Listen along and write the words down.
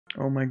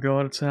Oh my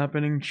god, it's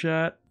happening,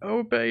 chat.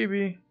 Oh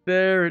baby.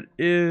 There it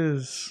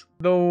is.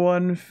 The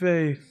one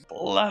faith.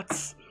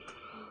 Let's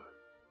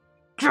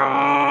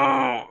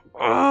go!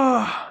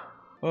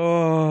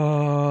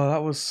 Oh,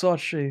 that was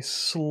such a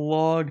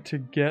slog to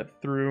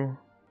get through.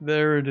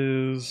 There it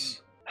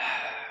is.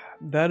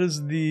 That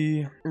is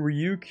the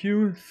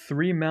Ryukyu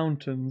Three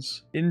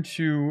Mountains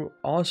into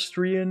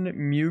Austrian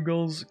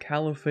Mughals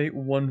Caliphate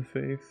One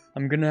Faith.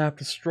 I'm gonna have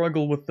to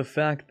struggle with the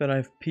fact that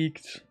I've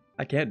peaked.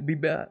 I can't be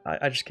bad.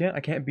 I just can't. I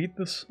can't beat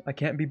this. I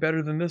can't be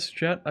better than this,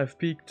 chat. I've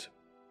peaked.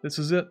 This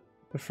is it.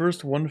 The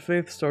first One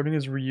Faith starting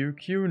as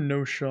Ryukyu?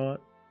 No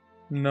shot.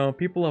 No,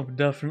 people have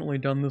definitely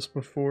done this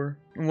before.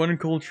 One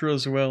culture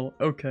as well.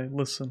 Okay,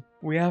 listen.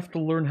 We have to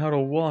learn how to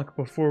walk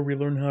before we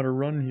learn how to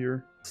run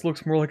here. This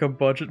looks more like a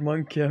budget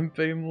monk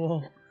campaign,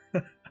 lol.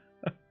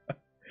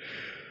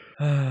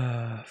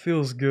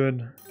 Feels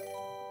good.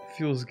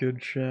 Feels good,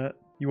 chat.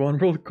 You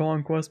want world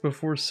conquest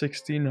before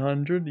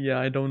 1600? Yeah,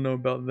 I don't know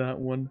about that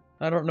one.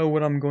 I don't know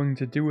what I'm going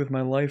to do with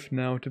my life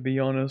now, to be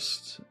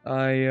honest.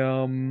 I,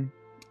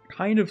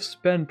 kind of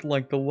spent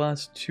like the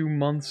last 2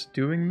 months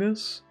doing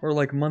this, or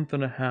like month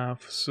and a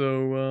half,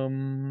 so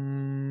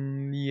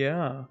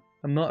yeah.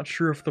 I'm not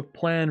sure if the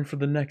plan for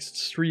the next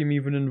stream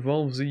even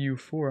involves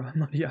EU4.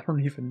 I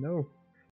don't even know.